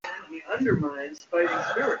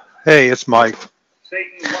Hey, it's Mike.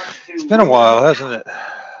 It's been a while, hasn't it?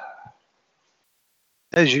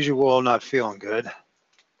 As usual, not feeling good.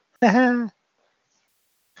 But I'm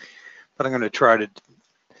going to try to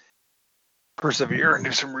persevere and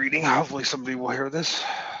do some reading. Hopefully, somebody will hear this.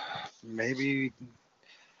 Maybe,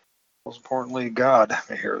 most importantly, God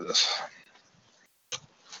may hear this.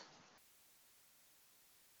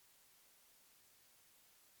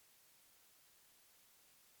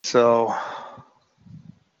 So,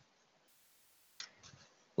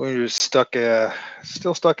 we're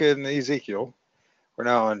still stuck in Ezekiel. We're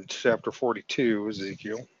now in chapter 42,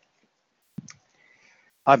 Ezekiel.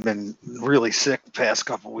 I've been really sick the past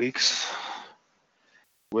couple weeks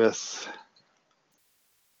with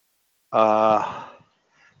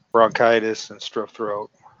bronchitis and strep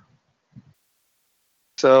throat.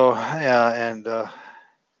 So, yeah, and I'm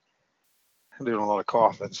doing a lot of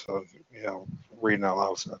coughing, so, reading out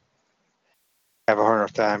loud. So I have a hard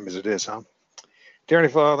enough time as it is, huh? Dear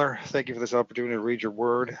Heavenly Father, thank you for this opportunity to read your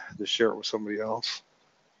word, to share it with somebody else.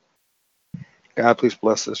 God, please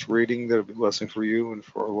bless this reading. That it'll be a blessing for you and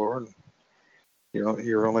for our Lord.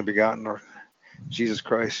 Your only begotten, our Jesus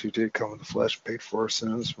Christ, who did come in the flesh, paid for our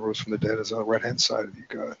sins, rose from the dead, is on the right-hand side of you,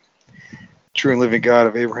 God. True and living God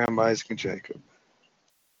of Abraham, Isaac, and Jacob.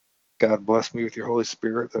 God, bless me with your Holy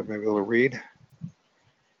Spirit that I may be able to read,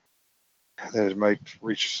 that it might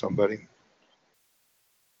reach somebody.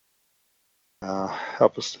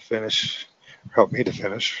 Help us to finish, help me to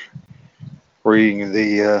finish reading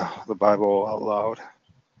the Bible out loud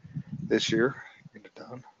this year. Get it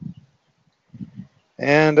done.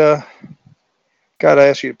 And God, I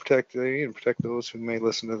ask you to protect me and protect those who may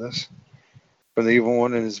listen to this from the evil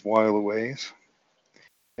one and his wild ways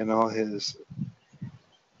and all his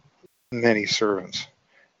many servants.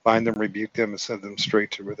 Bind them, rebuke them, and send them straight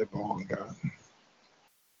to where they belong, God.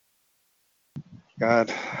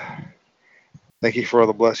 God, thank you for all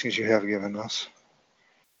the blessings you have given us.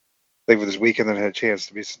 Thank you for this weekend that I had a chance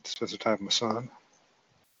to spend some time with my son.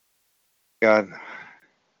 God,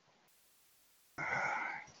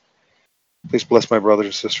 please bless my brothers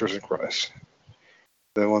and sisters in Christ.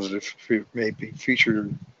 The ones that may be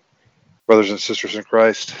featured brothers and sisters in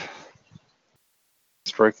Christ.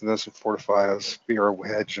 Strengthen us and fortify us. Be our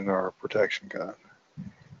hedge and our protection, God.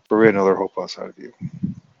 For we have no other hope outside of you.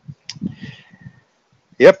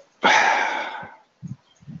 Yep.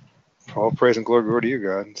 All praise and glory go to you,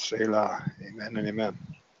 God. Selah. Amen and amen.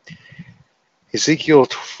 Ezekiel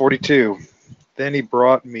 42. Then he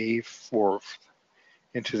brought me forth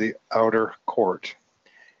into the outer court.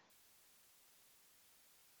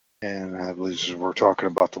 And I believe we're talking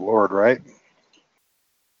about the Lord, right?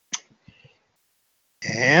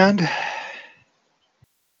 And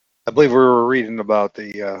I believe we were reading about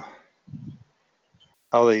the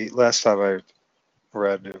how the last time I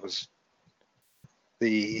read it was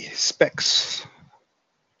the specs,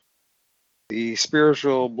 the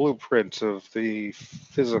spiritual blueprint of the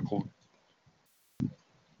physical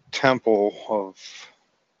temple of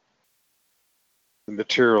the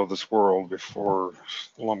material of this world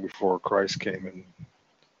long before Christ came and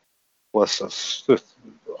blessed us with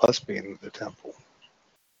us being the temple.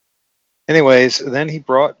 Anyways, then he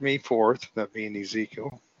brought me forth, that being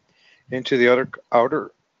Ezekiel, into the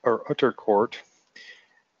utter court,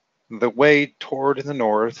 the way toward the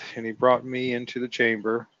north, and he brought me into the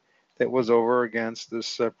chamber that was over against this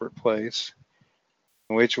separate place,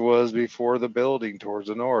 which was before the building towards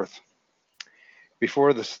the north.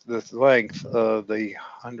 Before the length of the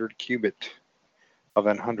 100 cubit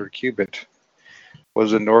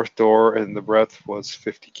was the north door, and the breadth was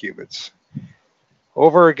 50 cubits.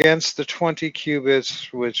 Over against the 20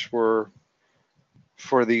 cubits which were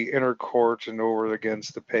for the inner court, and over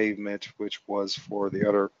against the pavement which was for the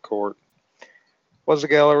outer court, was a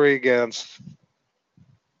gallery against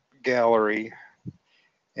gallery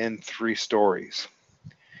in 3 stories.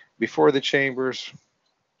 Before the chambers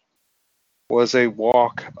was a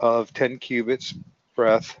walk of 10 cubits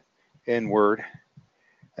breadth inward,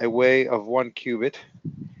 a way of 1 cubit,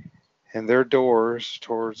 and their doors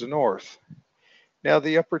towards the north. Now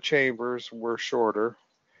the upper chambers were shorter,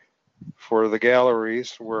 for the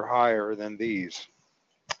galleries were higher than these.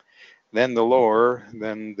 Then the lower,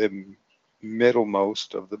 then the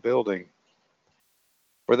middlemost of the building,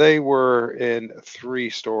 for they were in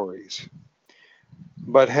 3 stories,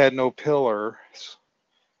 but had no pillars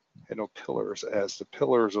as the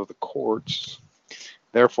pillars of the courts.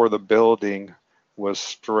 Therefore the building was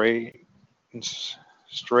straightened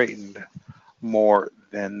more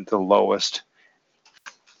than the lowest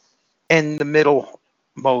and the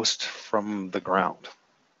middlemost from the ground.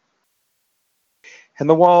 And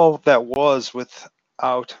the wall that was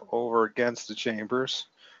without over against the chambers,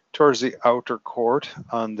 towards the outer court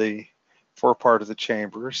on the forepart of the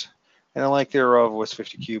chambers, and the length thereof was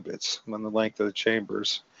 50 cubits, and the length of the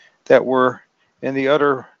chambers that were in the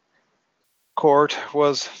outer court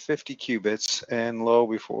was 50 cubits, and lo,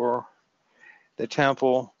 before the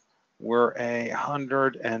temple were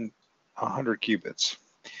 100 cubits.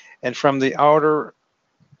 And from the outer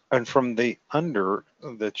and from the under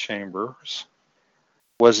the chambers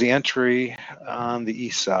was the entry on the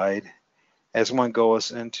east side, as one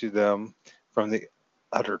goeth into them from the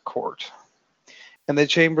outer court. And the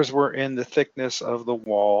chambers were in the thickness of the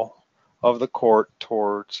wall of the court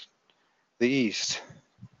towards the east,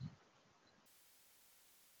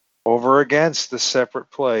 over against the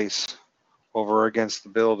separate place, over against the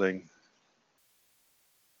building.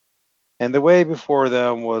 And the way before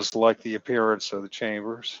them was like the appearance of the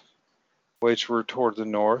chambers, which were toward the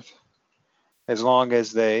north, as long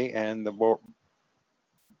as they, and the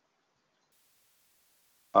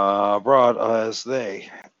broad as they,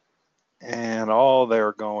 and all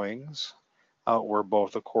their goings out were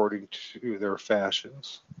both according to their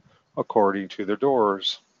fashions, according to their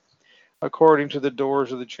doors, according to the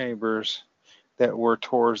doors of the chambers that were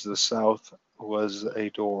towards the south was a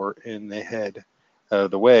door in the head of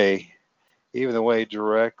the way, even the way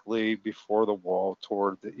directly before the wall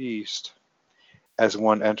toward the east, as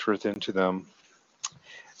one entereth into them.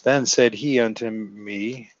 Then said he unto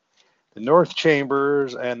me, the north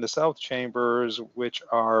chambers and the south chambers, which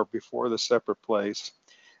are before the separate place,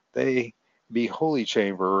 they be holy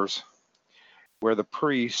chambers, where the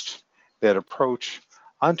priests that approach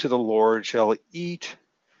unto the Lord shall eat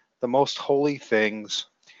the most holy things.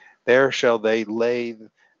 There shall they lay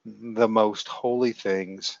the most holy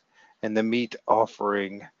things, and the meat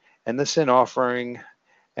offering, and the sin offering,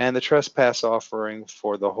 and the trespass offering,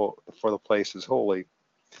 for the place is holy.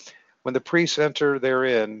 When the priests enter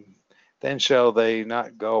therein, then shall they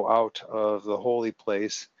not go out of the holy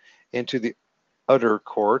place into the outer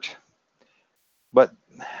court, but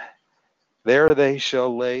there they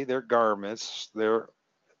shall lay their garments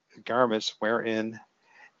wherein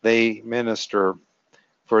they minister,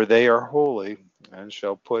 for they are holy, and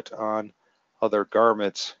shall put on other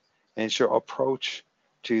garments, and shall approach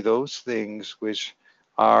to those things which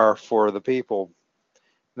are for the people.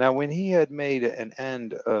 Now when he had made an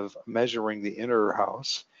end of measuring the inner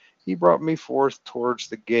house, he brought me forth towards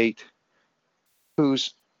the gate,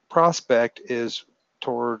 whose prospect is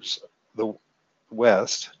towards the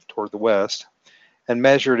toward the west, and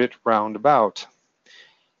measured it round about.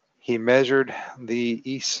 He measured the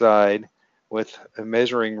east side with a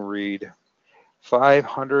measuring reed,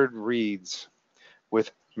 500 reeds,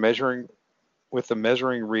 with the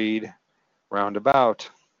measuring reed round about.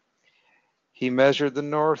 He measured the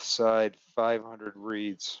north side 500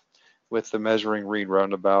 reeds, with the measuring reed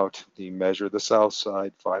round about. He measured the south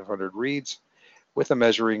side 500 reeds, with a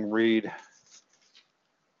measuring reed.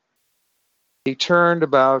 He turned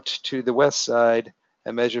about to the west side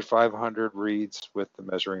and measured 500 reeds with the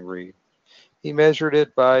measuring reed. He measured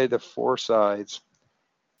it by the four sides.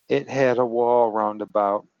 It had a wall round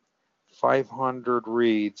about, 500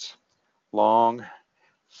 reeds long,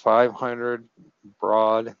 500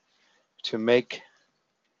 broad, to make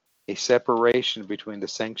a separation between the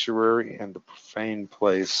sanctuary and the profane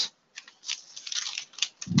place.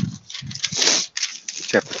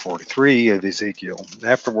 Chapter 43 of Ezekiel.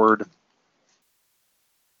 Afterward,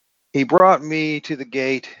 he brought me to the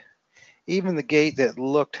gate, even the gate that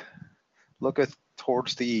looketh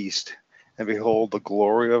towards the east, and behold, the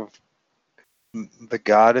glory of the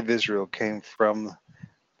God of Israel came from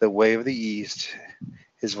the way of the east.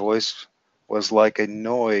 His voice was like a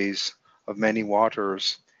noise of many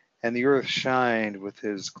waters, and the earth shined with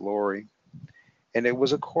his glory. And it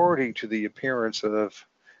was according to the appearance of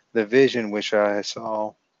the vision which I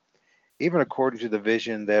saw, even according to the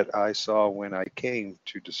vision that I saw when I came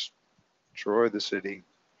to destroy the city.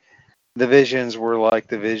 The visions were like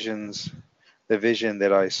the vision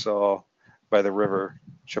that I saw by the river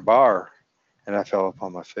Chabar, and I fell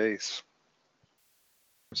upon my face.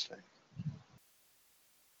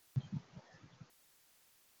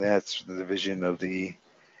 That's the vision of the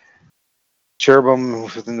cherubim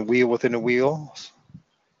within the wheel,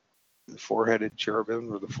 the four-headed cherubim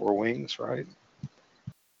with the four wings, right?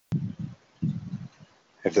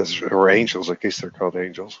 If those are angels, I guess they're called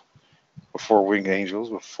angels. Four-winged angels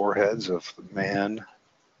with four heads of man,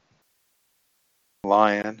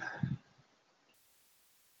 lion,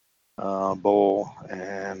 bull,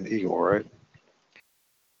 and eagle, right?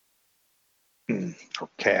 Or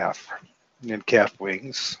calf, and calf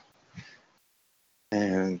wings.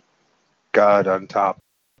 And God on top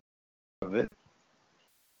of it,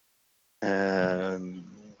 and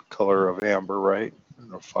color of amber, right?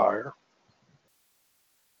 And a fire.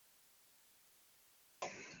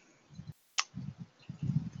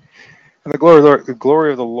 And the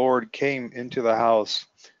glory of the Lord came into the house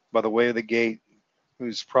by the way of the gate,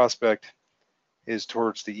 whose prospect is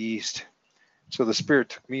towards the east. So the Spirit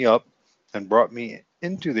took me up and brought me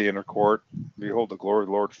into the inner court. Behold, the glory of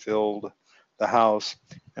the Lord filled the house,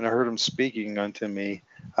 and I heard him speaking unto me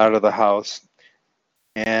out of the house.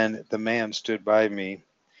 And the man stood by me,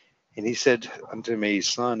 and he said unto me,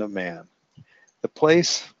 Son of man, the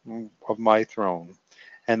place of my throne,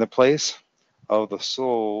 and the place of the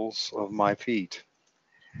soles of my feet,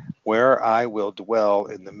 where I will dwell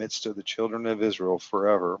in the midst of the children of Israel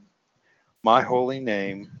forever. My holy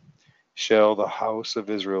name shall the house of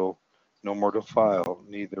Israel no more defile,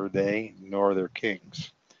 neither they nor their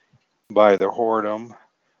kings, by their whoredom,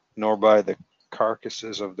 nor by the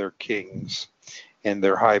carcasses of their kings in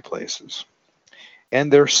their high places,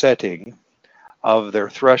 and their setting of their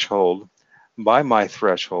threshold by my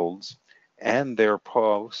thresholds, and their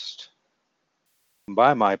post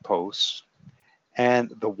by my posts,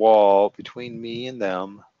 and the wall between me and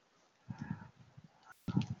them.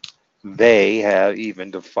 They have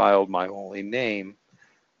even defiled my holy name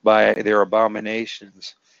by their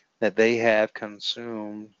abominations, that they have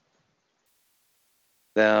consumed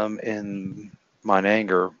them in mine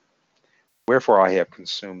anger. Wherefore I have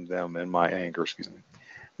consumed them in my anger. Excuse me.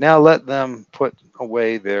 Now let them put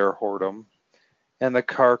away their whoredom and the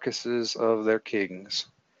carcasses of their kings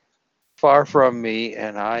far from me,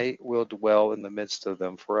 and I will dwell in the midst of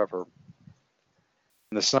them forever.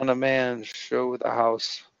 And the Son of Man show the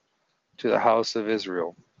house to the house of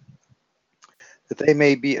Israel, that they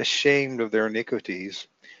may be ashamed of their iniquities,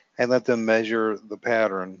 and let them measure the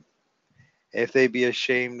pattern. If they be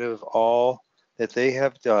ashamed of all that they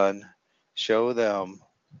have done, show them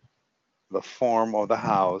the form of the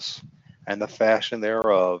house, and the fashion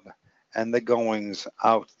thereof, and the goings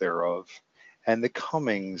out thereof, and the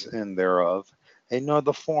comings in thereof, and know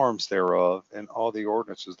the forms thereof, and all the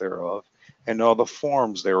ordinances thereof, and all the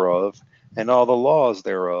forms thereof, and all the laws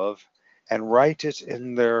thereof, and write it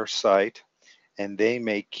in their sight, and they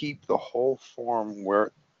may keep the whole form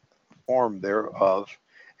thereof,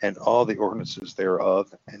 and all the ordinances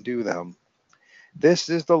thereof, and do them. This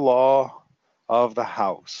is the law of the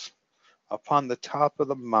house upon the top of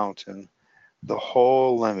the mountain, the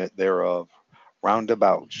whole limit thereof, round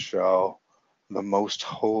about shall the most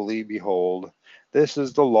holy behold. This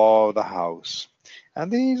is the law of the house. And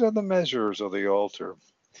these are the measures of the altar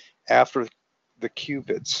after the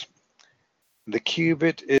cubits. The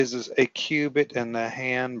cubit is a cubit and a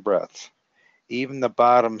hand breadth. Even the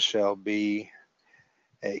bottom shall be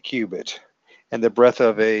a cubit, and the breadth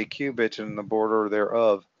of a cubit and the border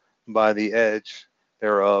thereof by the edge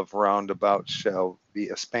thereof round about shall be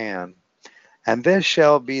a span. And this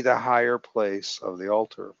shall be the higher place of the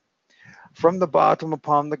altar. From the bottom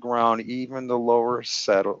upon the ground, even the lower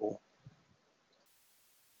settle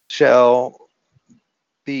shall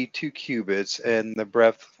be 2 cubits, and the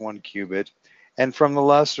breadth 1 cubit. And from the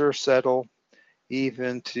lesser settle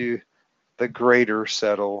even to the greater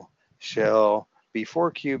settle shall be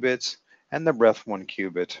 4 cubits, and the breadth 1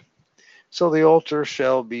 cubit. So the altar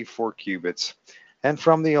shall be 4 cubits, and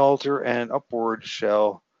from the altar and upward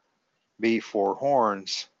shall be 4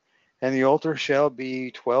 horns. And the altar shall be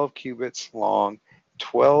 12 cubits long,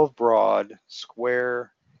 12 broad,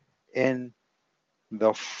 square in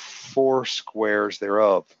the 4 squares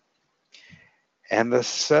thereof. And the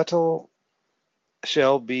settle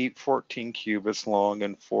shall be 14 cubits long,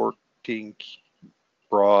 and 14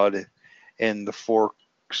 broad in the 4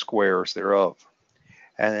 squares thereof.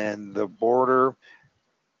 And the border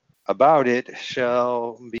about it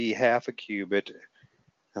shall be half a cubit,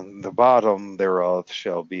 and the bottom thereof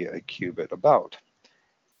shall be a cubit about.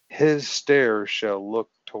 His stairs shall look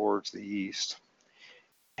towards the east.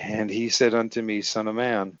 And he said unto me, Son of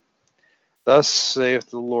man, thus saith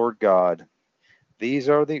the Lord God, these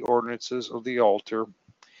are the ordinances of the altar,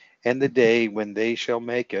 and the day when they shall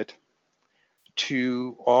make it,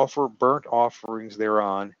 to offer burnt offerings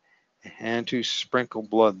thereon, and to sprinkle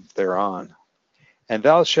blood thereon. And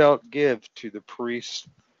thou shalt give to the priests,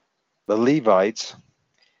 the Levites,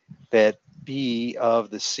 that be of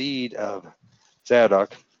the seed of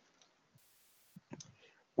Zadok,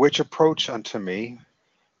 which approach unto me,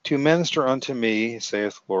 to minister unto me,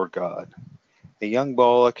 saith the Lord God, a young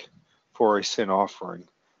bullock for a sin offering.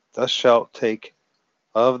 Thus shalt take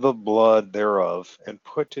of the blood thereof, and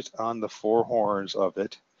put it on the 4 horns of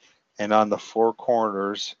it, and on the 4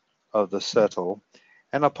 corners of the settle,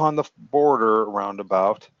 and upon the border round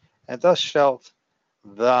about, and thus shalt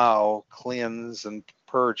thou cleanse and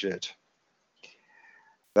purge it.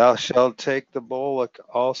 Thou shalt take the bullock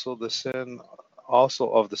also of the sin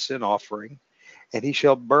offering, and he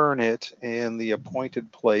shall burn it in the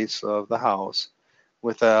appointed place of the house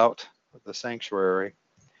without the sanctuary.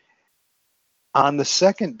 On the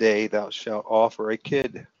second day thou shalt offer a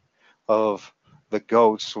kid of the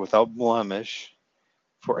goats without blemish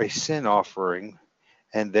for a sin offering,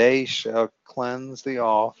 and they shall cleanse the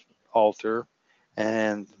altar,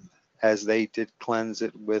 and as they did cleanse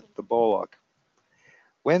it with the bullock.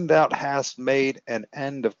 When thou hast made an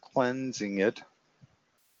end of cleansing it,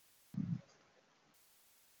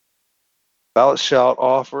 thou shalt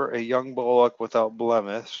offer a young bullock without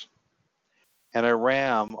blemish, and a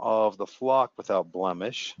ram of the flock without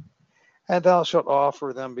blemish, and thou shalt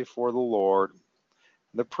offer them before the Lord.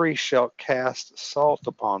 The priest shall cast salt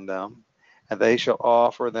upon them, and they shall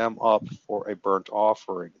offer them up for a burnt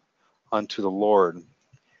offering unto the Lord.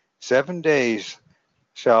 7 days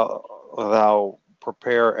shalt thou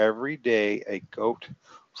prepare every day a goat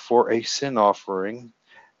for a sin offering.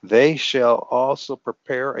 They shall also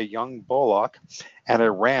prepare a young bullock and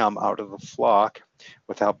a ram out of the flock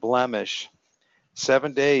without blemish.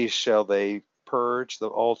 7 days shall they purge the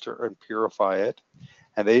altar and purify it,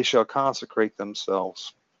 and they shall consecrate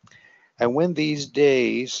themselves. And when these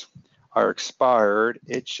days are expired,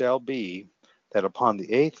 it shall be that upon the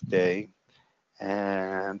 8th day,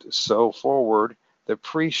 and so forward, the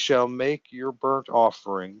priest shall make your burnt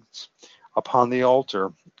offerings upon the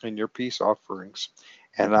altar and your peace offerings,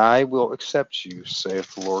 and I will accept you,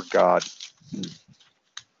 saith the Lord God.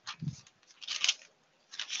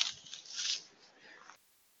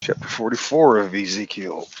 Chapter 44 of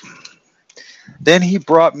Ezekiel. Then he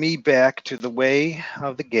brought me back to the way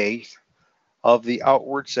of the gate of the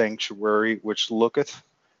outward sanctuary, which looketh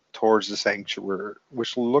towards the sanctuary,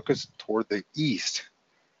 which looketh toward the east,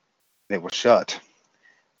 and it was shut.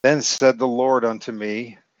 Then said the Lord unto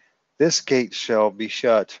me, This gate shall be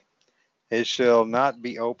shut, it shall not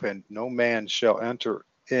be opened, no man shall enter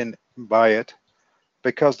in by it,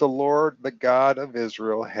 because the Lord, the God of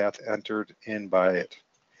Israel, hath entered in by it.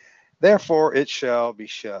 Therefore it shall be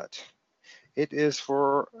shut. It is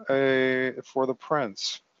for the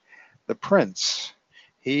prince. The prince,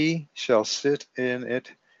 he shall sit in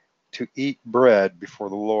it to eat bread before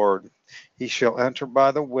the Lord. He shall enter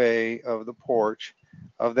by the way of the porch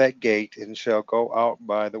of that gate, and shall go out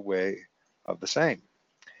by the way of the same.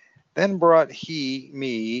 Then brought he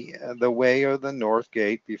me the way of the north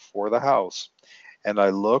gate before the house. And I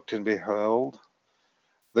looked, and beheld,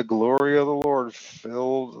 the glory of the Lord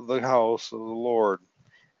filled the house of the Lord.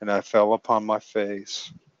 And I fell upon my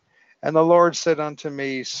face. And the Lord said unto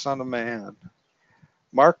me, Son of man,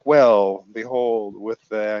 mark well, behold with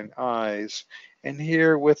thine eyes, and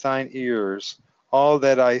hear with thine ears all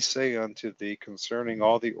that I say unto thee concerning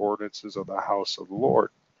all the ordinances of the house of the Lord,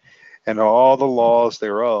 and all the laws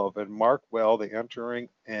thereof, and mark well the entering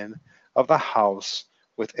in of the house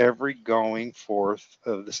with every going forth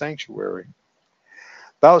of the sanctuary.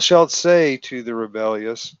 Thou shalt say to the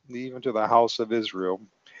rebellious, even to the house of Israel,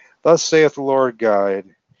 Thus saith the Lord God,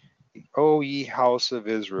 O ye house of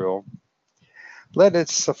Israel, let it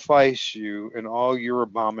suffice you in all your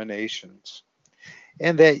abominations,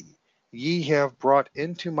 and that ye have brought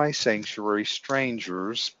into my sanctuary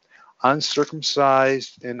strangers,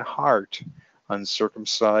 uncircumcised in heart,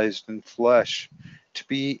 uncircumcised in flesh, to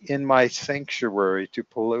be in my sanctuary, to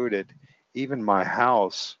pollute it, even my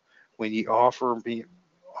house, when ye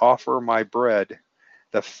offer my bread,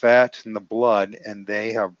 the fat and the blood, and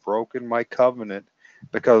they have broken my covenant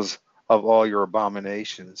because of all your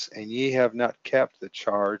abominations, and ye have not kept the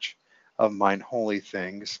charge of mine holy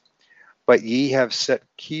things, but ye have set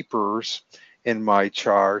keepers in my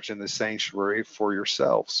charge in the sanctuary for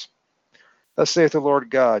yourselves. Thus saith the Lord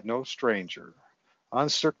God, no stranger,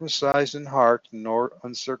 uncircumcised in heart, nor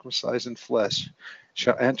uncircumcised in flesh,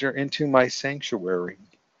 shall enter into my sanctuary,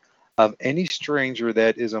 of any stranger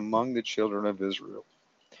that is among the children of Israel.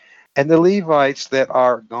 And the Levites that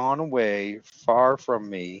are gone away far from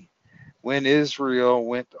me, when Israel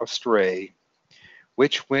went astray,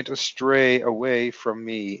 which went astray away from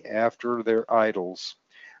me after their idols,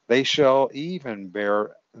 they shall even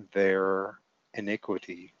bear their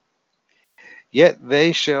iniquity. Yet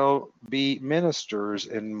they shall be ministers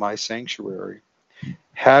in my sanctuary,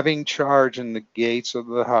 having charge in the gates of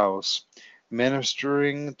the house,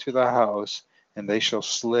 ministering to the house, and they shall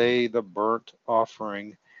slay the burnt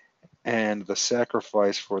offering and the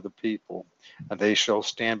sacrifice for the people, and they shall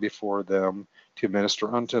stand before them to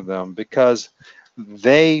minister unto them, because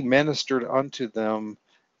They ministered unto them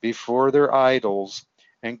before their idols,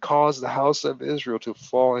 and caused the house of Israel to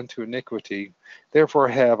fall into iniquity. Therefore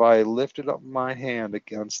have I lifted up mine hand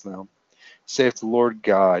against them, saith the Lord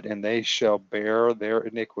God, and they shall bear their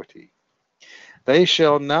iniquity. They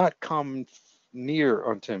shall not come near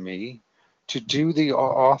unto me to do the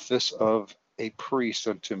office of a priest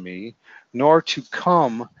unto me, nor to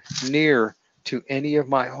come near to any of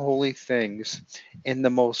my holy things in the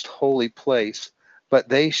most holy place, but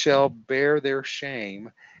they shall bear their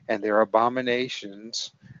shame and their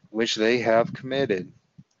abominations which they have committed.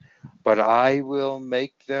 But I will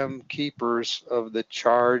make them keepers of the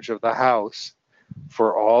charge of the house,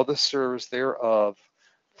 for all the service thereof,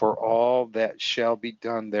 for all that shall be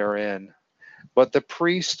done therein. But the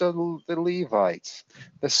priests of the Levites,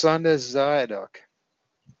 the son of Zadok,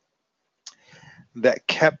 that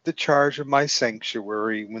kept the charge of my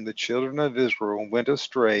sanctuary when the children of Israel went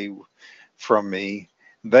astray from me,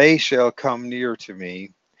 they shall come near to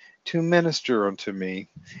me to minister unto me,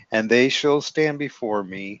 and they shall stand before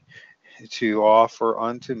me to offer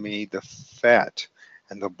unto me the fat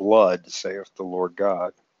and the blood, saith the Lord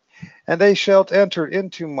God. And they shall enter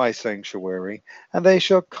into my sanctuary, and they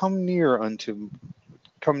shall come near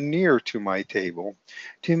to my table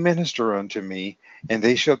to minister unto me, and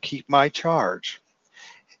they shall keep my charge.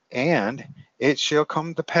 And it shall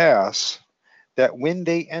come to pass that when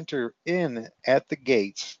they enter in at the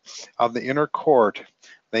gates of the inner court,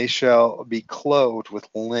 they shall be clothed with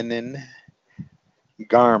linen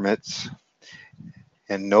garments,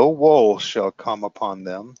 and no wool shall come upon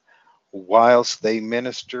them, whilst they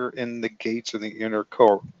minister in the gates of the inner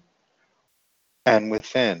court and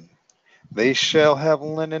within. They shall have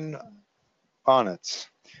linen bonnets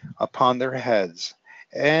upon their heads,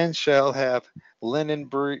 and shall have linen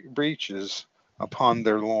breeches upon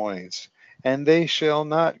their loins, and they shall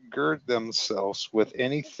not gird themselves with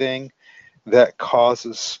anything that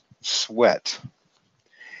causes sweat.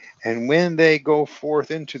 And when they go forth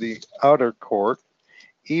into the outer court,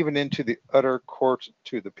 even into the utter court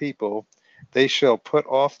to the people, they shall put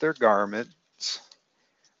off their garments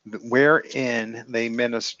wherein they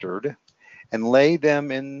ministered, and lay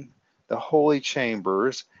them in the holy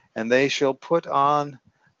chambers, and they shall put on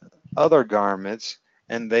other garments,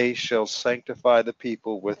 and they shall sanctify the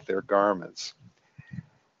people with their garments.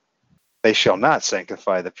 They shall not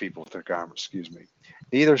sanctify the people with their garments,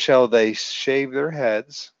 Neither shall they shave their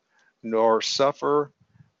heads, nor suffer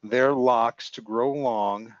their locks to grow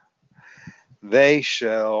long. They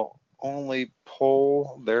shall only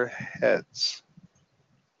poll their heads.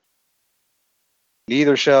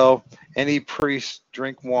 Neither shall any priest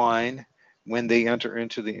drink wine when they enter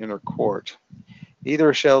into the inner court.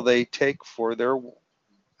 Neither shall they take for their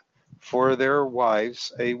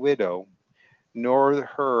wives a widow, nor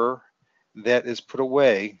her that is put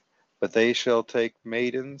away, but they shall take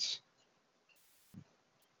maidens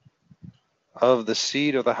of the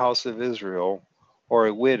seed of the house of Israel, or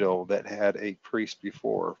a widow that had a priest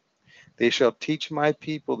before. They shall teach my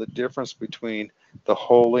people the difference between the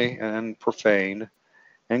holy and profane,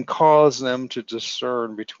 and cause them to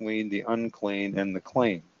discern between the unclean and the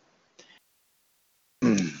clean.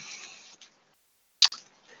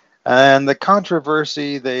 And the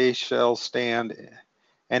controversy they shall stand,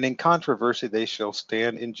 and in controversy they shall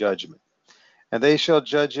stand in judgment. And they shall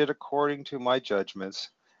judge it according to my judgments,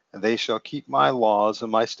 and they shall keep my laws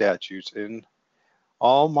and my statutes in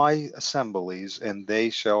all my assemblies, and they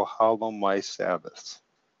shall hallow my Sabbaths.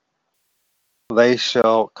 They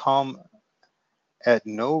shall come at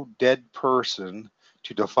no dead person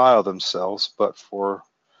to defile themselves, but for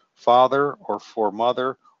father or for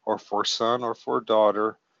mother or for son or for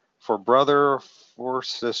daughter, for brother or for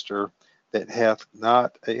sister that hath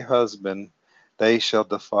not a husband, they shall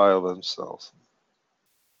defile themselves.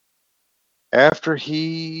 After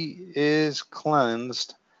he is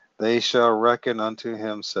cleansed, they shall reckon unto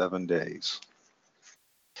him 7 days.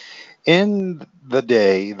 In the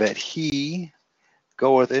day that he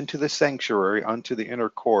goeth into the sanctuary unto the inner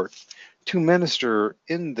court to minister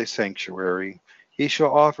in the sanctuary, he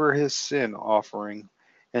shall offer his sin offering,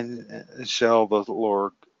 and shall the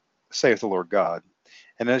Lord, saith the Lord God,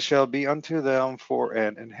 and it shall be unto them for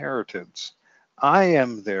an inheritance. I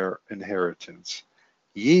am their inheritance.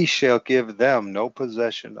 Ye shall give them no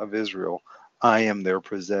possession of Israel. I am their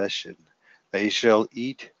possession. They shall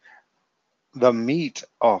eat the meat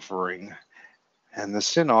offering and the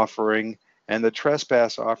sin offering and the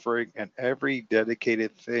trespass offering, and every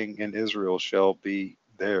dedicated thing in Israel shall be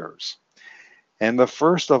theirs. And the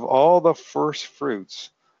first of all the first fruits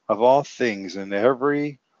of all things, and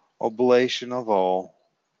every oblation of all,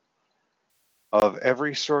 of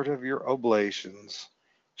every sort of your oblations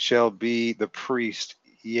shall be the priest,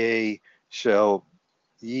 yea, shall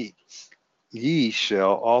ye, ye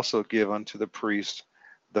shall also give unto the priest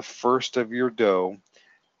the first of your dough,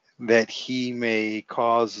 that he may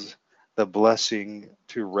cause the blessing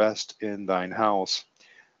to rest in thine house.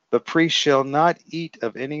 The priest shall not eat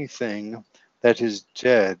of anything that is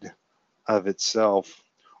dead of itself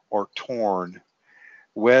or torn,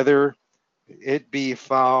 whether it be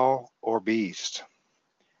fowl or beast.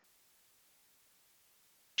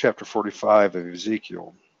 Chapter 45 of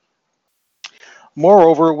Ezekiel.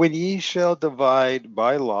 Moreover, when ye shall divide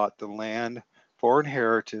by lot the land for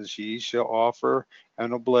inheritance, ye shall offer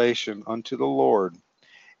an oblation unto the Lord,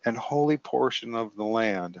 an holy portion of the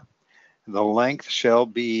land. The length shall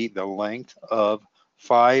be the length of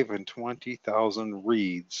 25,000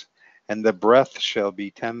 reeds, and the breadth shall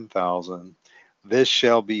be 10,000. This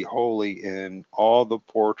shall be holy in all the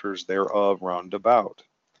porters thereof round about.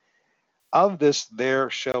 Of this there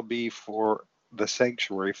shall be for the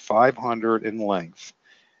sanctuary 500 in length,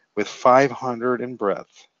 with 500 in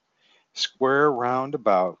breadth, square round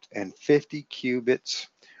about, and 50 cubits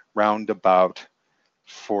round about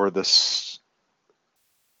for the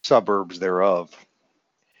suburbs thereof.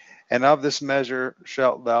 And of this measure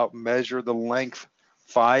shalt thou measure the length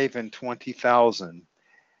 25,000,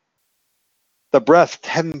 the breadth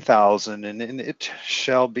 10,000, and in it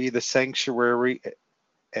shall be the sanctuary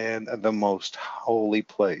and the most holy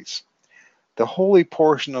place. The holy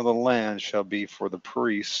portion of the land shall be for the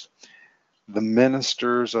priests, the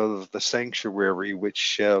ministers of the sanctuary, which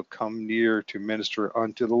shall come near to minister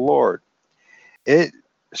unto the Lord. It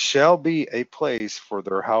shall be a place for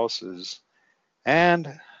their houses,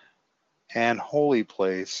 and an holy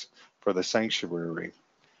place for the sanctuary.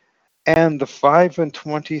 And the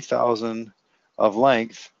 25,000 of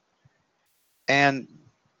length, and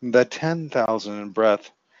the 10,000 in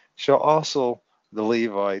breadth, shall also the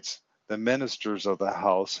Levites, the ministers of the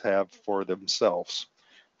house, have for themselves,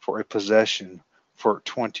 for a possession for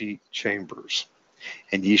 20 chambers.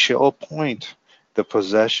 And ye shall appoint the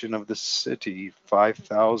possession of the city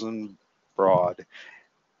 5,000 broad,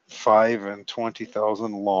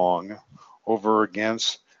 25,000 long, over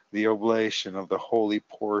against the oblation of the holy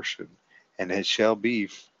portion, and it shall be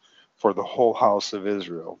for the whole house of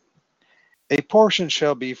Israel. A portion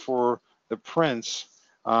shall be for the prince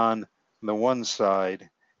on the one side,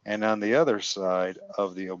 and on the other side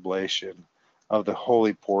of the oblation of the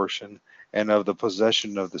holy portion, and of the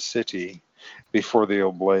possession of the city, before the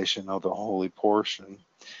oblation of the holy portion,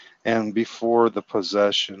 and before the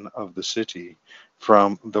possession of the city,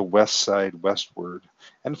 from the west side westward,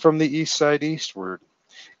 and from the east side eastward.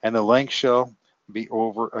 And the length shall be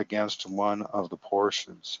over against one of the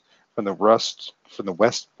portions, from the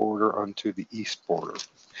west border unto the east border.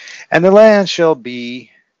 And the land shall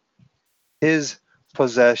be his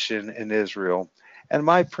possession in Israel, and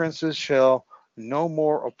my princes shall no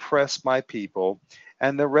more oppress my people,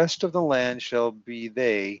 and the rest of the land shall be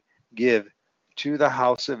they give to the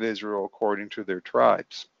house of Israel according to their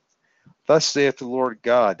tribes. Thus saith the Lord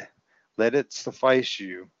God, let it suffice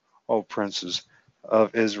you, O princes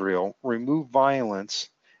of Israel, remove violence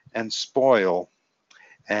and spoil,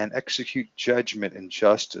 and execute judgment and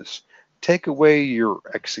justice. Take away your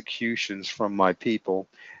executions from my people,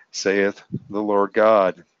 saith the Lord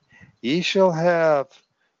God. Ye shall have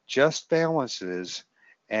just balances,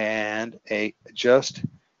 and a just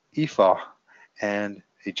ephah, and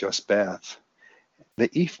a just bath.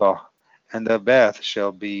 The ephah and the bath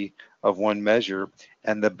shall be of one measure,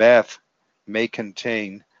 and the bath may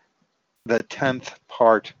contain the 10th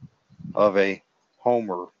part of a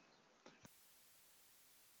homer,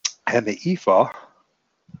 and the ephah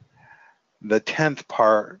the 10th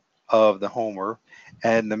part of the homer,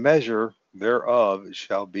 and the measure thereof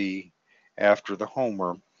shall be after the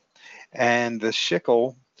homer. And the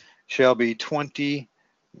shekel shall be 20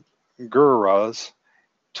 gerahs,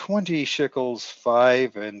 20 shekels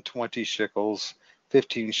 5, and 20 shekels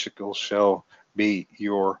 15 shekels shall be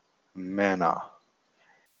your manna.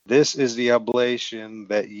 This is the oblation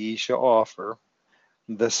that ye shall offer,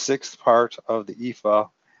 the 6th part of the ephah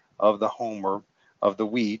of the homer of the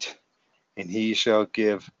wheat, and he shall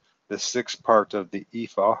give the 6th part of the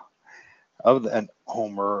ephah of the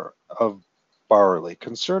homer of barley.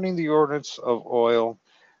 Concerning the ordinance of oil,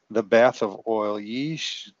 the bath of oil, ye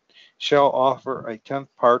shall offer a 10th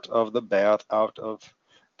part of the bath out of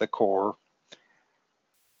the core,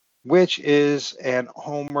 which is an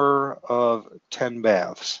homer of 10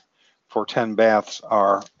 baths, for 10 baths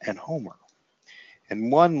are an homer,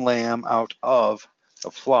 and one lamb out of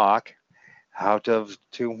the flock, out of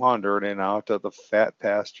 200, and out of the fat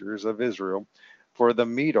pastures of Israel, for the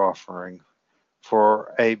meat offering,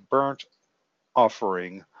 for a burnt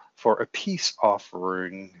offering, for a peace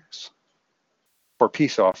offerings, for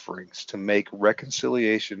peace offerings, to make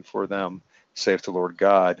reconciliation for them, saith the Lord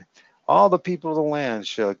God. All the people of the land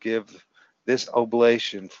shall give this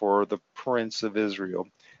oblation for the prince of Israel,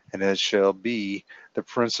 and it shall be the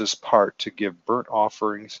prince's part to give burnt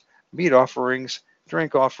offerings, meat offerings,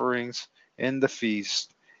 drink offerings, in the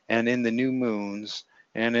feast, and in the new moons,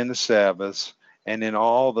 and in the Sabbaths, and in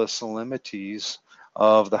all the solemnities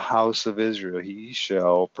of the house of Israel. He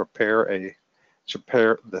shall prepare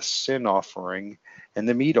the sin offering, and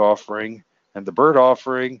the meat offering, and the burnt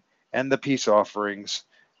offering, and the peace offerings,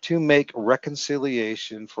 to make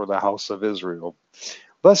reconciliation for the house of Israel.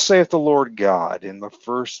 Thus saith the Lord God, in the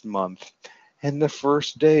first month, in the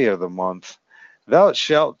first day of the month, thou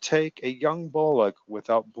shalt take a young bullock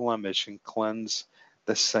without blemish, and cleanse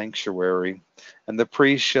the sanctuary. And the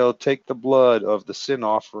priest shall take the blood of the sin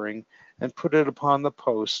offering, and put it upon the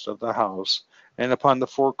posts of the house, and upon the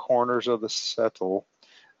four corners of the settle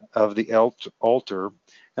of the altar,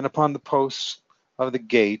 and upon the posts of the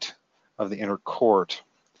gate of the inner court.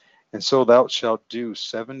 And so thou shalt do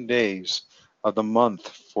 7 days of the month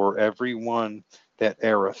for every one that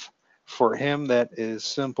erreth. For him that is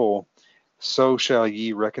simple, so shall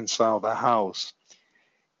ye reconcile the house.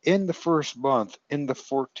 In the first month, in the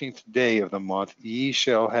 14th day of the month, ye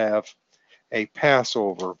shall have a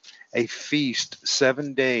Passover, a feast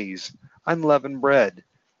 7 days. Unleavened bread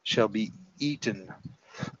shall be eaten.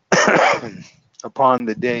 Upon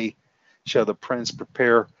the day shall the prince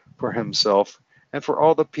prepare for himself and for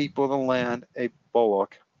all the people of the land a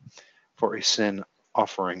bullock for a sin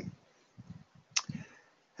offering.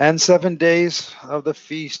 And 7 days of the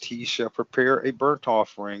feast he shall prepare a burnt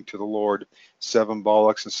offering to the Lord, 7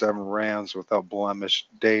 bullocks and 7 rams without blemish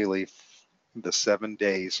daily the 7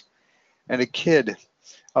 days, and a kid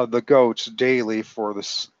of the goats daily for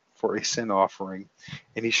a sin offering.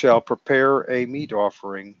 And he shall prepare a meat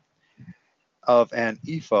offering of an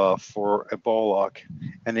ephah for a bullock,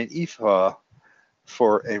 and an ephah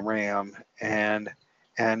for a ram, and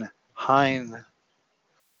an hin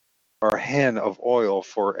or hen of oil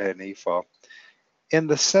for an ephah. In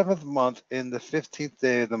the 7th month, in the 15th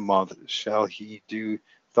day of the month, shall he do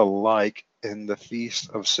the like in the feast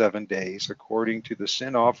of 7 days, according to the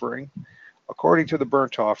sin offering, according to the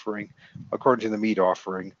burnt offering, according to the meat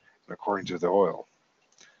offering, and according to the oil.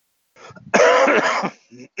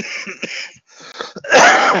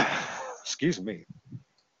 Excuse me.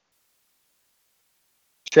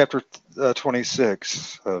 Chapter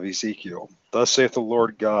 26 of Ezekiel. Thus saith the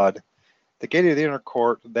Lord God, the gate of the inner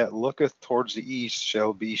court that looketh towards the east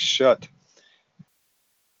shall be shut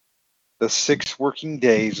the 6 working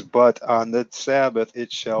days, but on the Sabbath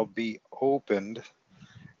it shall be opened,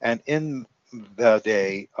 and in the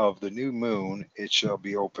day of the new moon it shall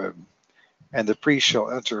be opened. And the priest shall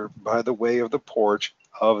enter by the way of the porch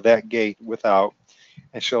of that gate without,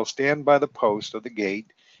 and shall stand by the post of the gate,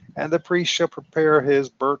 and the priest shall prepare his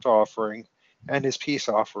burnt offering and his peace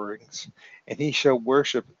offerings, and he shall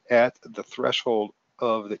worship at the threshold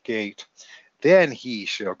of the gate. Then he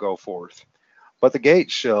shall go forth. But the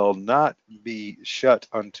gate shall not be shut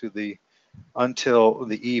until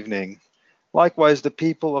the evening. Likewise, the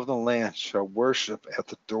people of the land shall worship at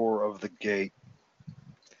the door of the gate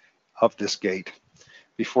of this gate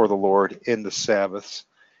before the Lord in the Sabbaths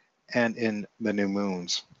and in the new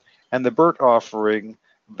moons. And the burnt offering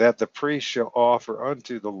that the priest shall offer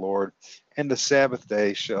unto the Lord in the Sabbath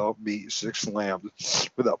day shall be 6 lambs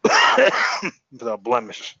without, without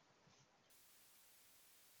blemish,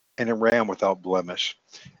 and a ram without blemish.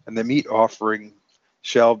 And the meat offering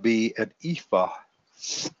shall be an ephah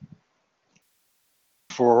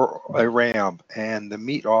for a ram, and the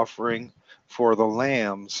meat offering for the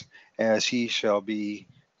lambs, as he shall be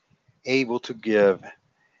able to give,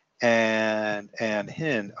 and an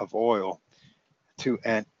hin of oil to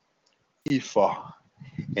an ephah.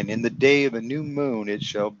 And in the day of the new moon it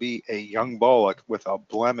shall be a young bullock without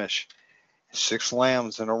blemish, 6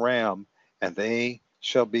 lambs and a ram, and they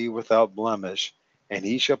shall be without blemish. And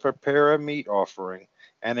he shall prepare a meat offering,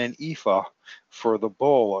 and an ephah for the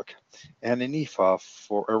bullock, and an ephah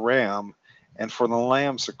for a ram, and for the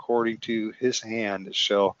lambs according to his hand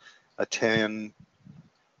shall attain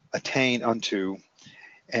unto,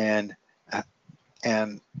 and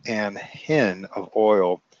an hin of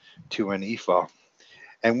oil to an ephah.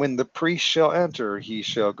 And when the priest shall enter, he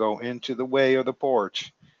shall go into the way of the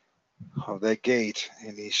porch of that gate,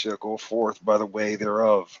 and he shall go forth by the way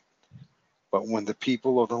thereof. But when the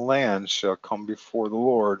people of the land shall come before the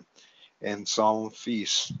Lord, and solemn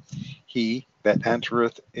feasts. He that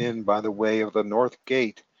entereth in by the way of the north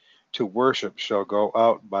gate to worship shall go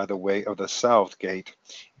out by the way of the south gate,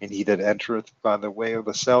 and he that entereth by the way of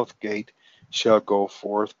the south gate shall go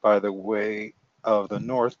forth by the way of the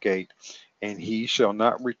north gate, and he shall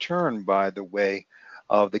not return by the way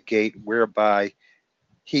of the gate whereby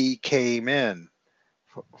he came in,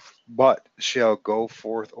 but shall go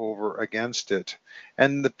forth over against it.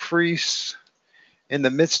 And the priests in the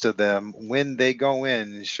midst of them, when they go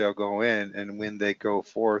in, shall go in, and when they go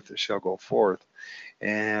forth, shall go forth.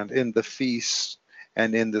 And in the feasts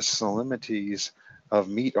and in the solemnities of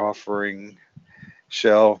meat offering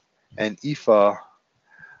shall an ephah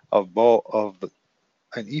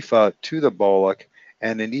an ephah to the bullock,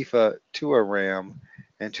 and an ephah to a ram,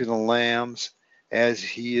 and to the lambs, as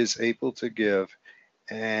he is able to give,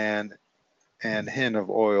 and an hin of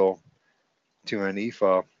oil to an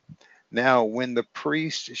ephah. Now, when the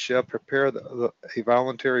priest shall prepare a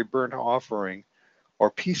voluntary burnt offering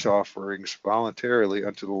or peace offerings voluntarily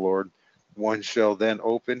unto the Lord, one shall then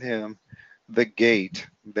open him the gate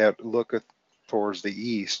that looketh towards the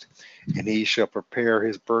east, and he shall prepare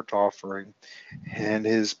his burnt offering and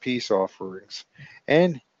his peace offerings,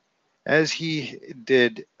 and as he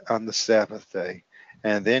did on the Sabbath day.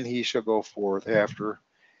 And then he shall go forth. After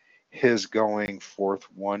his going forth,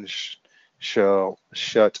 one shall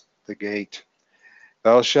shut the gate.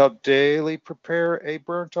 Thou shalt daily prepare a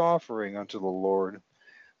burnt offering unto the Lord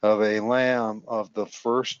of a lamb of the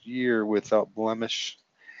first year without blemish.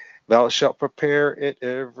 Thou shalt prepare it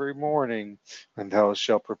every morning, and thou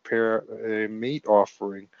shalt prepare a meat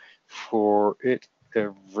offering for it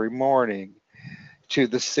every morning, to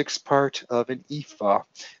the sixth part of an ephah,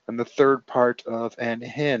 and the third part of an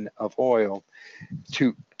hin of oil,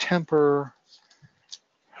 to temper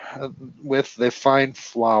with the fine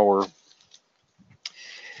flour,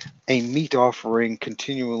 a meat offering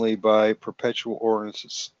continually by perpetual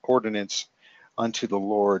ordinance unto the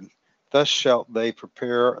Lord. Thus shalt they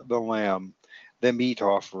prepare the lamb, the meat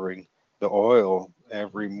offering, the oil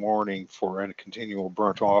every morning for a continual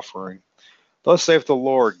burnt offering. Thus saith the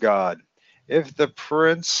Lord God, if the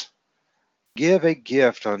prince give a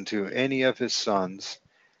gift unto any of his sons,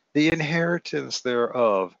 the inheritance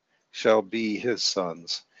thereof shall be his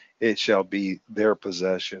sons. It shall be their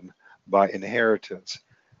possession by inheritance.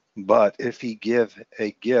 But if he give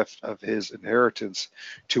a gift of his inheritance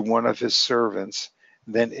to one of his servants,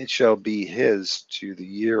 then it shall be his to the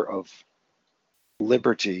year of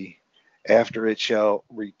liberty. After it shall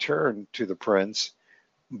return to the prince,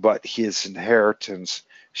 but his inheritance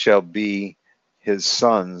shall be his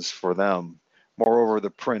sons for them. Moreover, the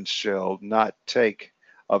prince shall not take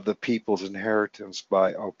of the people's inheritance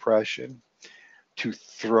by oppression, to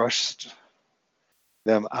thrust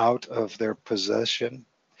them out of their possession,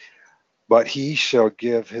 but he shall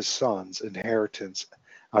give his sons inheritance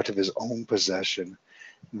out of his own possession,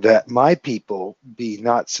 that my people be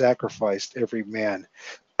not sacrificed every man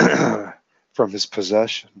from his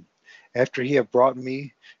possession, after he have brought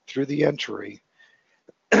me through the entry,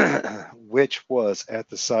 which was at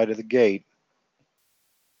the side of the gate,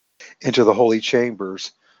 into the holy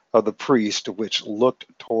chambers of the priest, which looked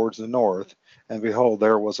towards the north. And behold,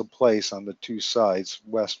 there was a place on the two sides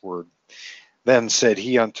westward. Then said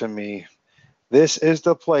he unto me, this is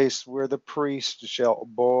the place where the priest shall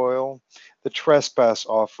boil the trespass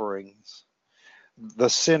offerings, the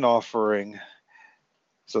sin offering.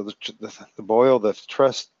 So the boil the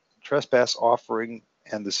trespass offering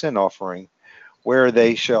and the sin offering, where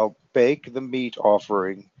they shall bake the meat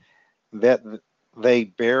offering, that they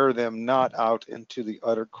bear them not out into the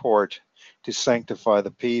utter court to sanctify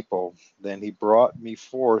the people. Then he brought me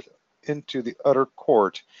forth into the utter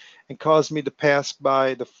court, and caused me to pass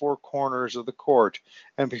by the four corners of the court.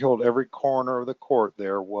 And behold, every corner of the court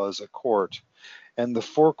there was a court. And the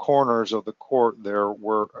four corners of the court there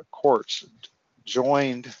were courts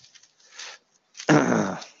joined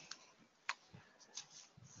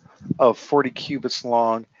of 40 cubits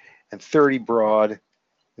long and 30 broad.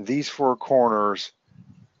 These four corners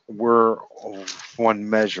were of one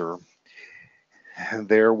measure. And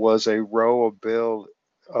there was a row of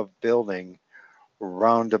building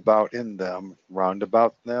round about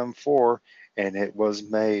them four, and it was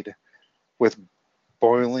made with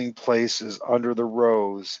boiling places under the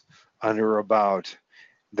rows under about.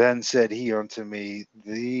 Then said he unto me,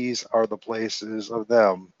 these are the places of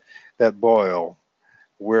them that boil,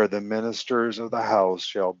 where the ministers of the house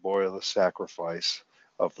shall boil the sacrifice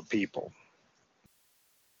of the people.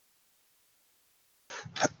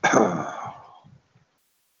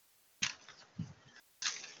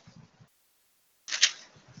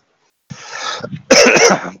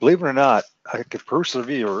 Believe it or not, I could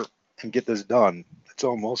persevere and get this done. It's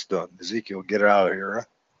almost done. Ezekiel, get it out of here.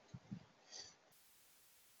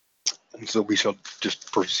 And so we shall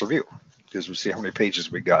just persevere because we'll see how many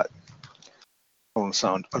pages we got. I don't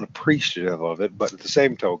sound unappreciative of it, but at the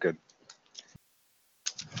same token,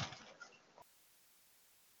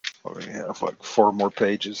 we have like 4 more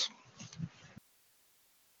pages.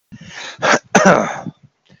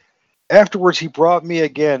 Afterwards, he brought me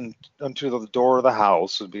again unto the door of the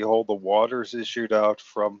house, and behold, the waters issued out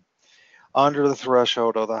from under the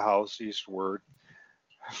threshold of the house eastward.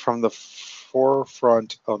 From the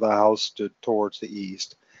forefront of the house stood towards the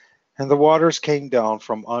east, and the waters came down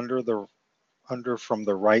from under from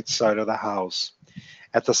the right side of the house,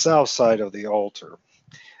 at the south side of the altar.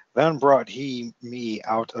 Then brought he me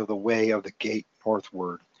out of the way of the gate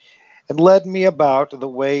northward, and led me about the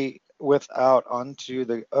way without unto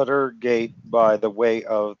the utter gate by the way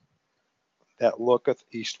of that looketh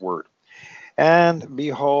eastward. And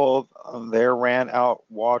behold, there ran out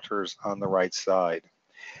waters on the right side.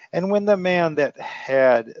 And when the man that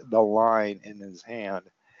had the line in his hand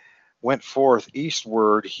went forth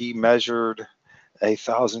eastward, he measured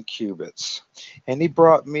 1,000 cubits. And he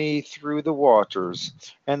brought me through the waters,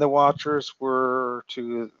 and the waters were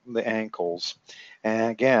to the ankles.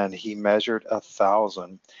 And again he measured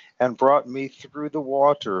 1,000, and brought me through the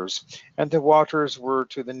waters, and the waters were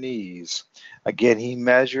to the knees. Again he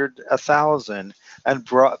measured 1,000, and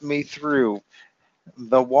brought me through.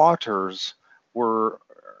 The waters were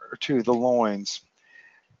to the loins.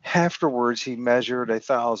 Afterwards he measured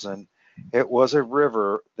 1,000. It was a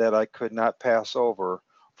river that I could not pass over,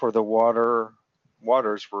 for the waters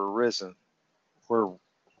were risen,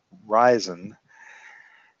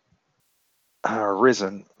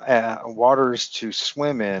 waters to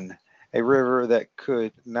swim in, a river that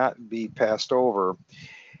could not be passed over.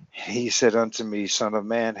 He said unto me, Son of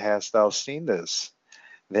man, hast thou seen this?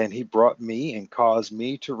 Then he brought me and caused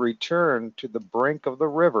me to return to the brink of the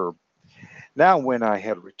river. Now when I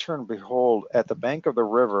had returned, behold, at the bank of the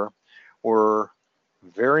river were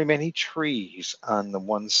very many trees on the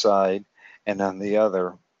one side and on the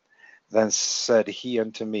other. Then said he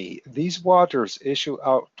unto me, These waters issue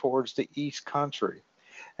out towards the east country,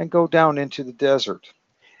 and go down into the desert,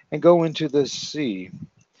 and go into the sea,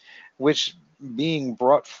 which being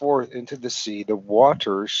brought forth into the sea, the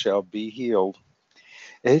waters shall be healed.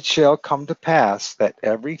 It shall come to pass that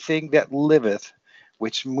everything that liveth,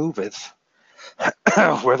 which moveth,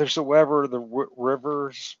 whithersoever the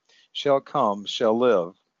rivers shall come, shall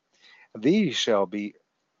live. These shall be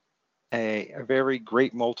a very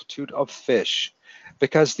great multitude of fish,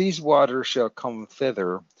 because these waters shall come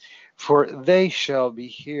thither, for they shall be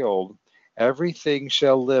healed. Everything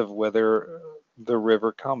shall live whither the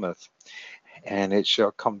river cometh. And it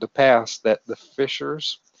shall come to pass that the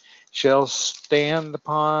fishers shall stand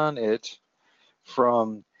upon it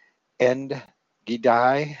from En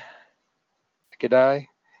Gedi,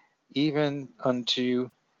 even unto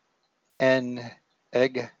En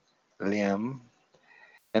Eglim,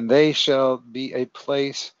 and they shall be a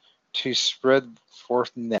place to spread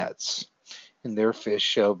forth nets, and their fish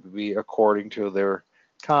shall be according to their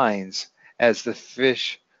kinds, as the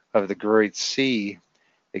fish of the great sea,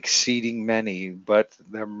 exceeding many. But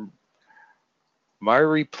the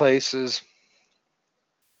miry places,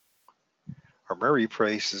 I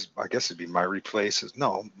guess it'd be miry places.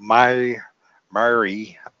 No, miry,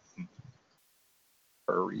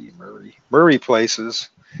 Murray places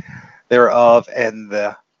thereof, and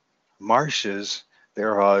the marshes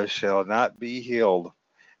thereof shall not be healed.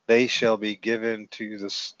 They shall be given to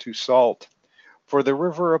salt. For the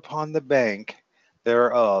river upon the bank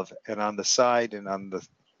thereof, and on the side and on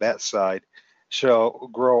that side, shall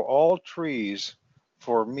grow all trees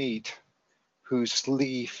for meat, whose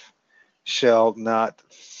leaf shall not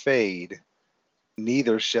fade,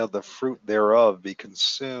 neither shall the fruit thereof be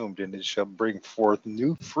consumed, and it shall bring forth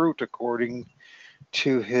new fruit according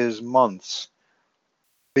to his months,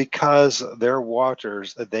 because their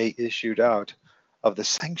waters they issued out of the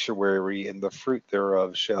sanctuary, and the fruit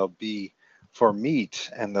thereof shall be for meat,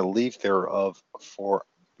 and the leaf thereof for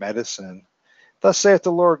medicine. Thus saith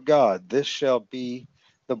the Lord God, this shall be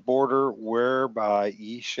the border whereby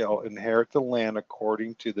ye shall inherit the land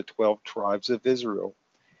according to the 12 tribes of Israel.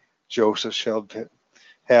 Joseph shall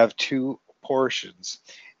have 2 portions,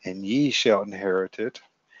 and ye shall inherit it,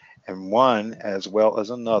 and one as well as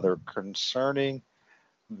another, concerning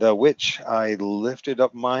the which I lifted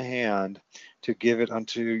up my hand to give it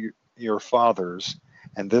unto your fathers,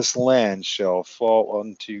 and this land shall fall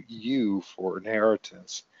unto you for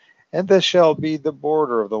inheritance. And this shall be the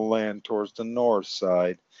border of the land towards the north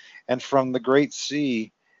side, and from the great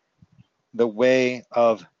sea, the way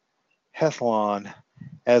of Hethlon,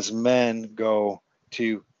 as men go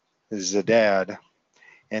to Zedad,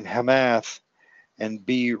 and Hamath, and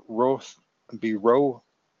Berotha,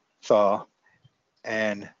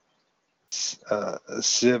 and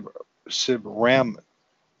Sibram,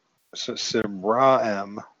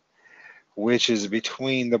 Sibraim, which is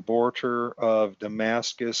between the border of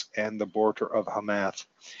Damascus and the border of Hamath,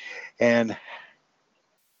 and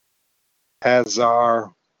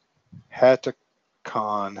Hazar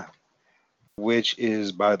Hatticon, which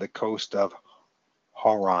is by the coast of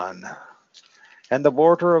Haran. And the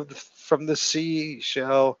border from the sea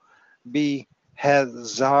shall be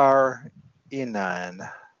Hazar Enan,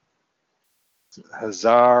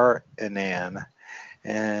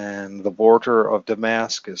 and the border of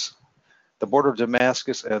Damascus,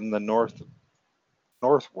 and the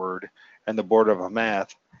northward, and the border of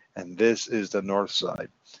Hamath, and this is the north side.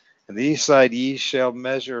 And the east side ye shall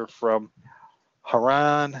measure from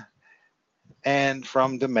Haran, and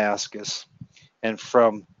from Damascus, and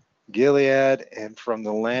from Gilead, and from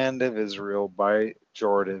the land of Israel by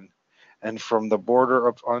Jordan, and from the border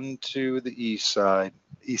of unto the east side,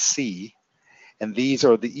 sea, and these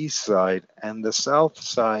are the east side, and the south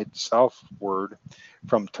side southward,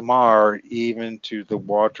 from Tamar even to the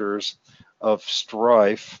waters of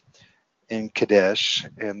strife in Kadesh,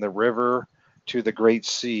 and the river to the great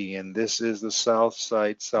sea, and this is the south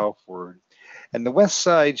side southward. And the west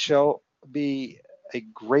side shall be a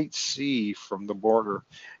great sea from the border,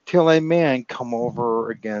 till a man come over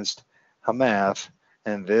against Hamath,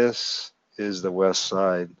 and this is the west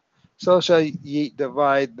side. So shall ye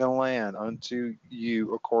divide the land unto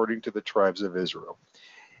you according to the tribes of Israel.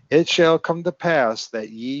 It shall come to pass that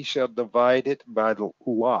ye shall divide it by the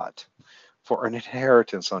lot for an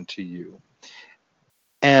inheritance unto you.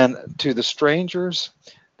 And to the strangers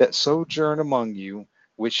that sojourn among you,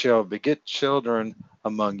 which shall beget children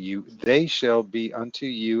among you, they shall be unto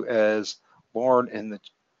you as born in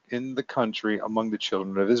the country among the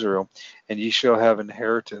children of Israel, and ye shall have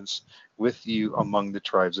inheritance with you among the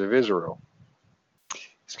tribes of Israel.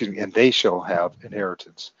 And they shall have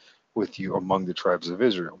inheritance with you among the tribes of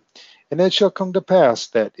Israel. And it shall come to pass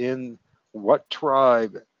that in what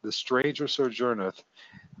tribe the stranger sojourneth,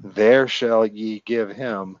 there shall ye give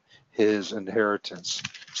him his inheritance,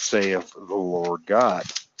 saith the Lord God.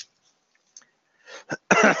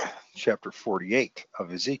 Chapter 48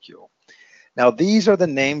 of Ezekiel. Now these are the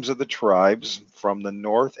names of the tribes from the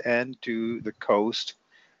north end to the coast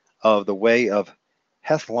of the way of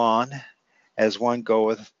Hethlon, as one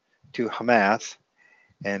goeth to Hamath,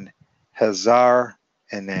 and Hazar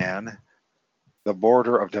Enan, the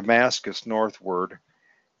border of Damascus northward,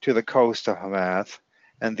 to the coast of Hamath,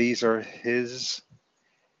 and these are his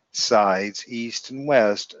sides, east and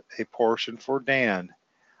west, a portion for Dan,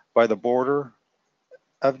 by the border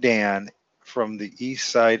of Dan, from the east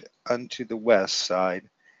side unto the west side,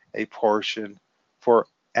 a portion for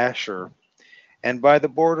Asher, and by the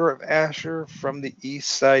border of Asher, from the east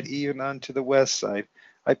side even unto the west side,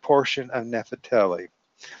 a portion of Naphtali,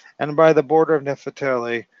 and by the border of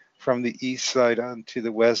Naphtali, from the east side unto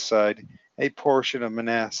the west side, a portion of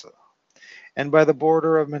Manasseh, and by the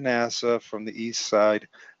border of Manasseh, from the east side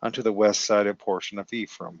unto the west side, a portion of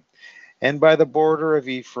Ephraim, and by the border of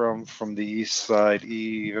Ephraim, from the east side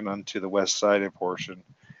even unto the west side, a portion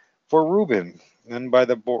for Reuben, and by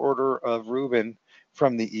the border of Reuben,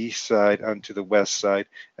 from the east side unto the west side,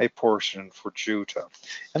 a portion for Judah,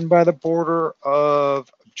 and by the border of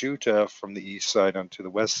Judah, from the east side unto the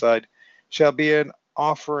west side, shall be an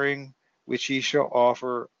offering which ye shall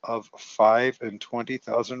offer of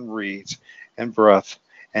 25,000 reeds in breadth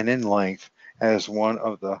and in length, as one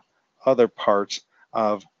of the other parts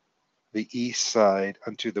of the east side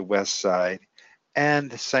unto the west side, and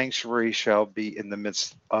the sanctuary shall be in the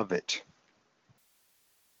midst of it.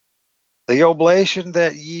 The oblation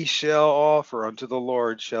that ye shall offer unto the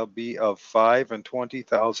Lord shall be of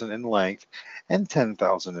 25,000 in length, and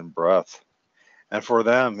 10,000 in breadth. And for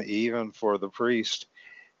them, even for the priest,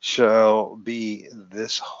 shall be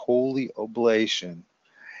this holy oblation.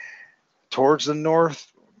 Towards the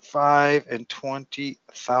north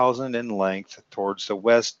 25,000 in length, towards the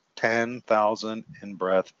west 10,000 in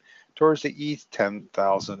breadth, towards the east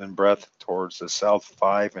 10,000 in breadth, towards the south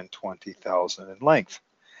 25,000 in length.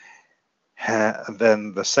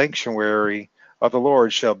 Then the sanctuary of the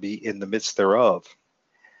Lord shall be in the midst thereof.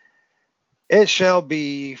 It shall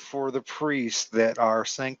be for the priests that are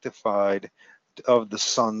sanctified of the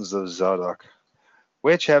sons of Zadok,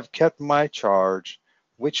 which have kept my charge,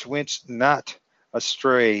 which went not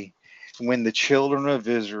astray when the children of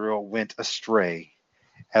Israel went astray,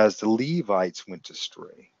 as the Levites went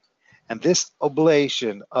astray. And this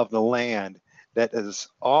oblation of the land that is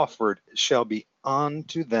offered shall be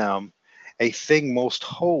unto them a thing most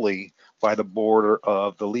holy by the border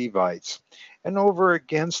of the Levites. And over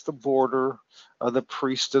against the border of the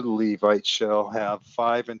priest of the Levites shall have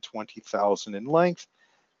 25,000 in length,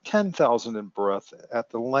 10,000 in breadth. At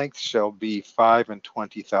the length shall be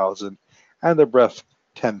 25,000, and the breadth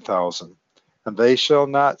 10,000. And they shall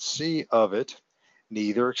not see of it,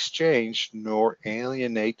 neither exchange nor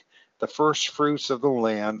alienate the first fruits of the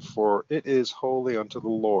land, for it is holy unto the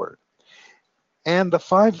Lord. And the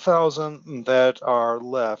 5,000 that are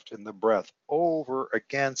left in the breadth over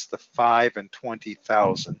against the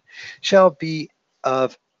 25,000 shall be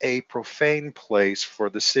of a profane place for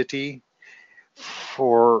the city,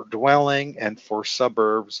 for dwelling, and for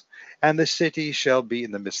suburbs, and the city shall be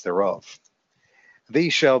in the midst thereof.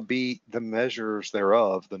 These shall be the measures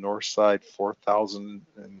thereof: the north side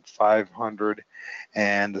 4,500,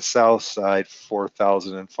 and the south side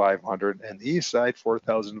 4,500, and the east side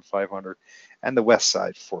 4,500, and the west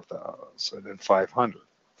side 4,500.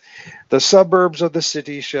 The suburbs of the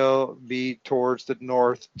city shall be towards the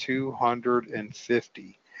north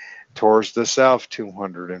 250, towards the south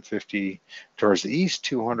 250, towards the east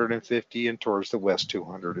 250, and towards the west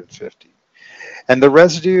 250. And the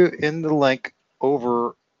residue in the length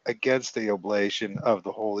over against the oblation of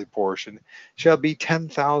the holy portion shall be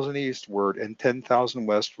 10,000 eastward and 10,000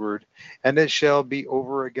 westward, and it shall be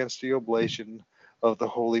over against the oblation of the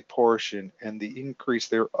holy portion, and the increase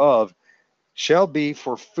thereof shall be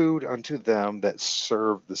for food unto them that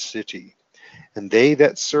serve the city. And they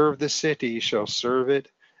that serve the city shall serve it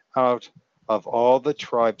out of all the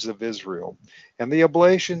tribes of Israel. And the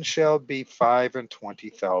oblation shall be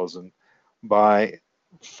 25,000 by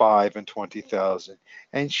 25,000.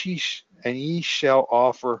 And ye shall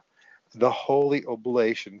offer the holy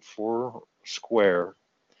oblation for square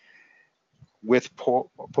with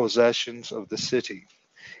possessions of the city.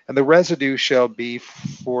 And the residue shall be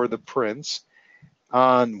for the prince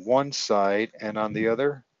on one side, and on the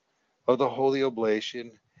other of the holy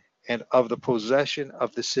oblation, and of the possession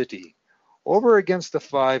of the city, over against the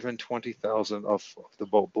 25,000 of the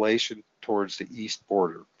oblation towards the east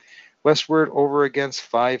border, westward over against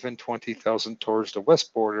 25,000 towards the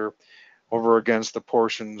west border, over against the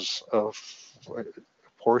portions for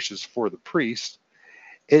the priest.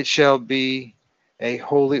 It shall be a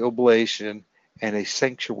holy oblation, and a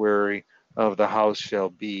sanctuary of the house shall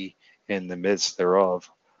be in the midst thereof.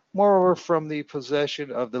 Moreover, from the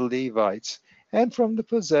possession of the Levites, and from the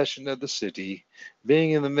possession of the city,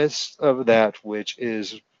 being in the midst of that which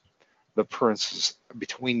is the prince's,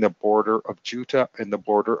 between the border of Judah and the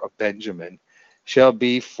border of Benjamin, shall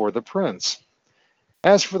be for the prince.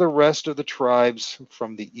 As for the rest of the tribes,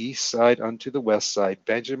 from the east side unto the west side,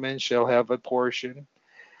 Benjamin shall have a portion.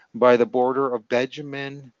 By the border of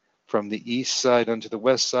Benjamin, from the east side unto the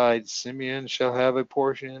west side, Simeon shall have a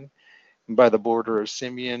portion. By the border of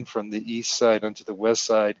Simeon, from the east side unto the west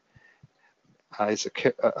side,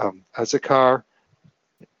 Issachar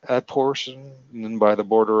a portion. And by the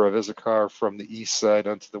border of Issachar, from the east side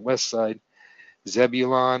unto the west side,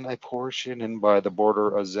 Zebulun a portion. And by the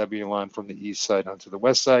border of Zebulun, from the east side unto the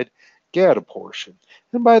west side, Gad a portion.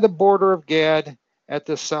 And by the border of Gad, at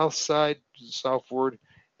the south side, southward,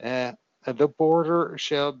 the border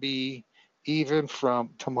shall be even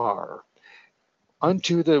from Tamar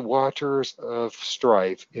unto the waters of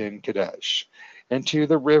strife in Kadesh, and to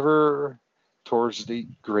the river towards the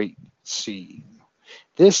great sea.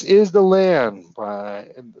 This is the land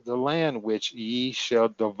which ye shall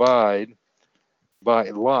divide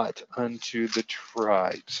by lot unto the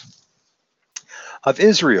tribes of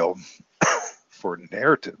Israel for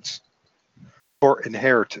inheritance. For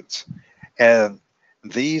inheritance. And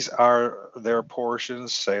these are their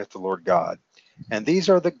portions, saith the Lord God. And these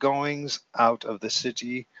are the goings out of the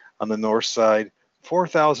city on the north side,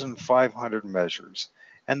 4,500 measures.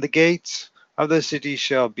 And the gates of the city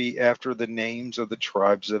shall be after the names of the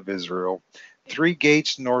tribes of Israel: 3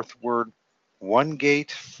 gates northward, 1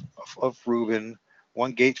 gate of Reuben,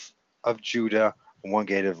 1 gate of Judah, and 1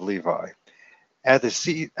 gate of Levi. At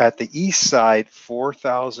the east side,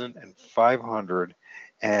 4,500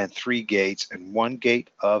 and 3 gates, and 1 gate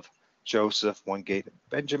of Joseph, 1 gate of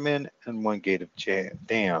Benjamin, and 1 gate of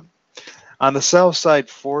Dan. On the south side,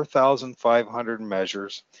 4,500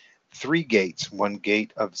 measures, 3 gates, 1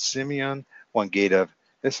 gate of Simeon, 1 gate of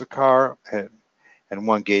Issachar, and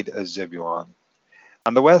 1 gate of Zebulun.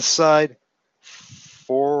 On the west side,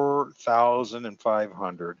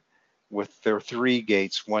 4,500 with their 3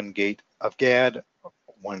 gates, 1 gate of Gad,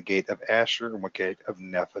 one gate of Asher, and one gate of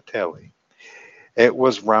Naphtali. It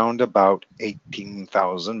was round about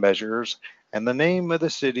 18,000 measures, and the name of the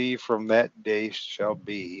city from that day shall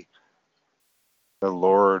be, The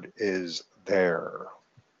Lord is there.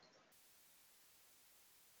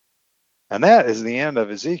 And that is the end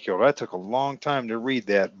of Ezekiel. That took a long time to read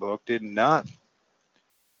that book, did not?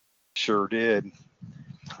 Sure did.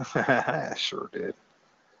 Sure did.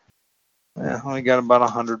 I only got about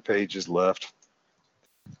 100 pages left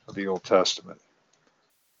of the Old Testament.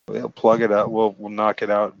 We'll plug it out. We'll knock it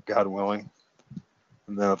out, God willing.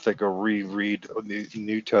 And then I think I'll reread the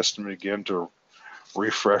New Testament again to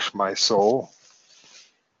refresh my soul,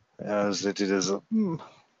 as it is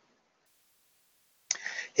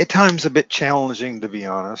at times a bit challenging, to be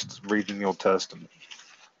honest, reading the Old Testament.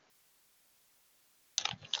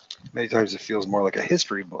 Many times it feels more like a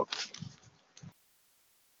history book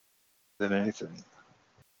than anything.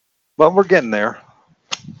 But we're getting there.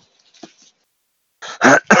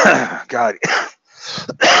 God,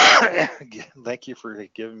 thank you for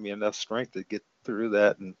giving me enough strength to get through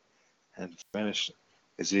that and finish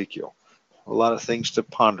Ezekiel. A lot of things to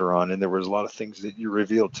ponder on, and there was a lot of things that you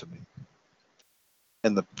revealed to me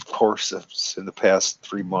in the course of in the past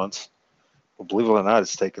 3 months. Well, believe it or not,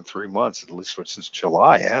 it's taken 3 months, at least since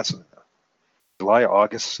July, hasn't it? July,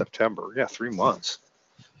 August, September. Yeah, 3 months.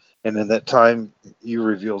 And in that time, you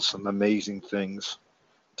revealed some amazing things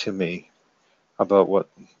to me about what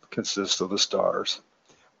consists of the stars,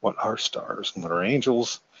 what are stars, and what are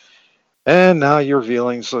angels. And now you're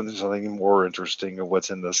revealing something more interesting of what's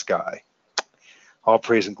in the sky. All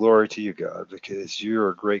praise and glory to you, God, because you're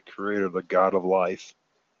a great creator, the God of life,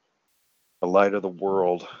 the light of the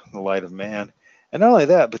world, the light of man. And not only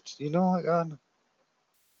that, but you know, God,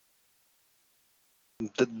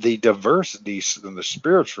 the diversity in the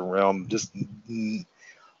spiritual realm just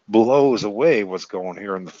blows away what's going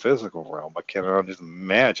here in the physical realm. I cannot just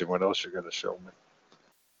imagine what else you're going to show me.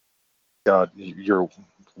 God,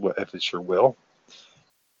 if it's your will,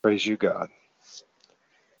 praise you, God.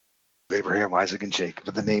 Abraham, Isaac, and Jacob,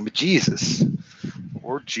 in the name of Jesus,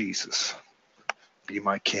 Lord Jesus, be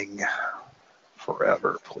my king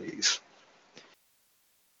forever, please.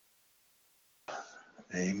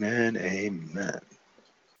 Amen, amen.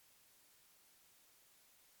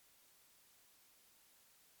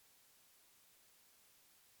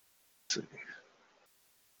 Let's see.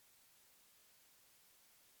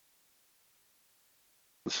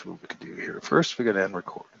 Let's see what we can do here. First, we're going to end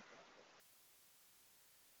recording.